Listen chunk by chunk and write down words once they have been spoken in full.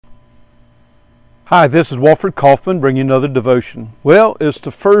Hi, this is Walford Kaufman bringing you another devotion. Well, it's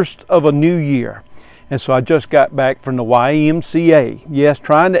the first of a new year, and so I just got back from the YMCA. Yes,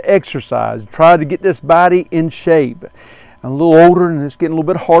 trying to exercise, trying to get this body in shape. I'm a little older and it's getting a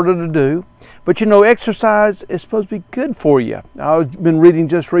little bit harder to do. But you know, exercise is supposed to be good for you. I've been reading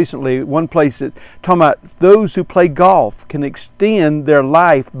just recently one place that talking about those who play golf can extend their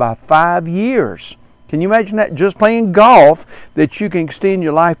life by 5 years. Can you imagine that? Just playing golf, that you can extend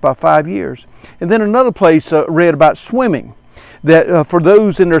your life by 5 years. And then another place read about swimming, that for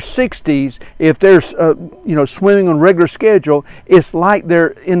those in their 60s, if they're swimming on a regular schedule, it's like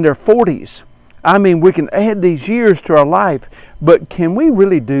they're in their 40s. I mean, we can add these years to our life, but can we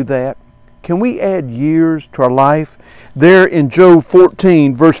really do that? Can we add years to our life? There in Job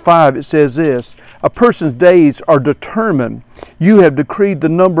 14, verse 5, it says this: a person's days are determined. You have decreed the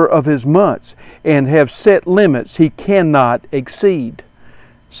number of his months and have set limits he cannot exceed.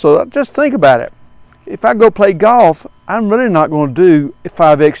 So just think about it. If I go play golf, I'm really not going to do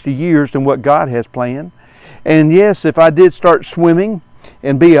 5 extra years than what God has planned. And yes, if I did start swimming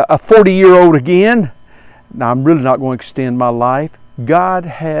and be a 40-year-old again, now I'm really not going to extend my life. God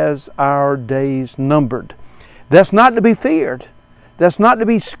has our days numbered. That's not to be feared. That's not to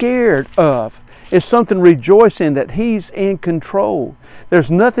be scared of. It's something to rejoice in, that He's in control. There's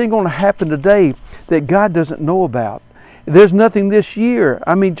nothing going to happen today that God doesn't know about. There's nothing this year.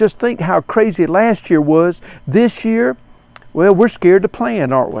 I mean, just think how crazy last year was. This year, well, we're scared to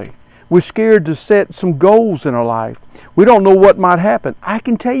plan, aren't we? We're scared to set some goals in our life. We don't know what might happen. I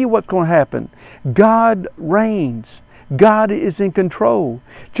can tell you what's going to happen. God reigns. God is in control.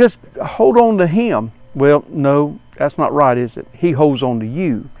 Just hold on to Him. Well, no, that's not right, is it? He holds on to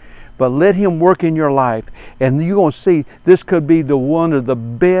you. But let Him work in your life, and you're going to see this could be one of the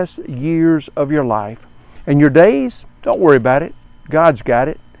best years of your life. And your days, don't worry about it. God's got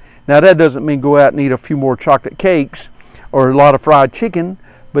it. Now, that doesn't mean go out and eat a few more chocolate cakes or a lot of fried chicken,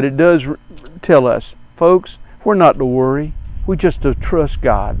 but it does tell us, folks, we're not to worry. We just to trust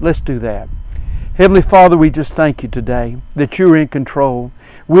God. Let's do that. Heavenly Father, we just thank You today that You're in control.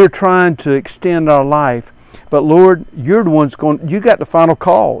 We're trying to extend our life, but Lord, You're the one's you got the final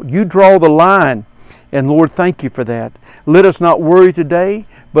call. You draw the line, and Lord, thank You for that. Let us not worry today,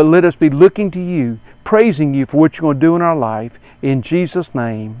 but let us be looking to You, praising You for what You're going to do in our life. In Jesus'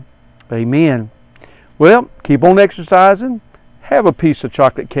 name, amen. Well, keep on exercising. Have a piece of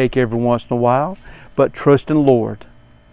chocolate cake every once in a while, but trust in the Lord.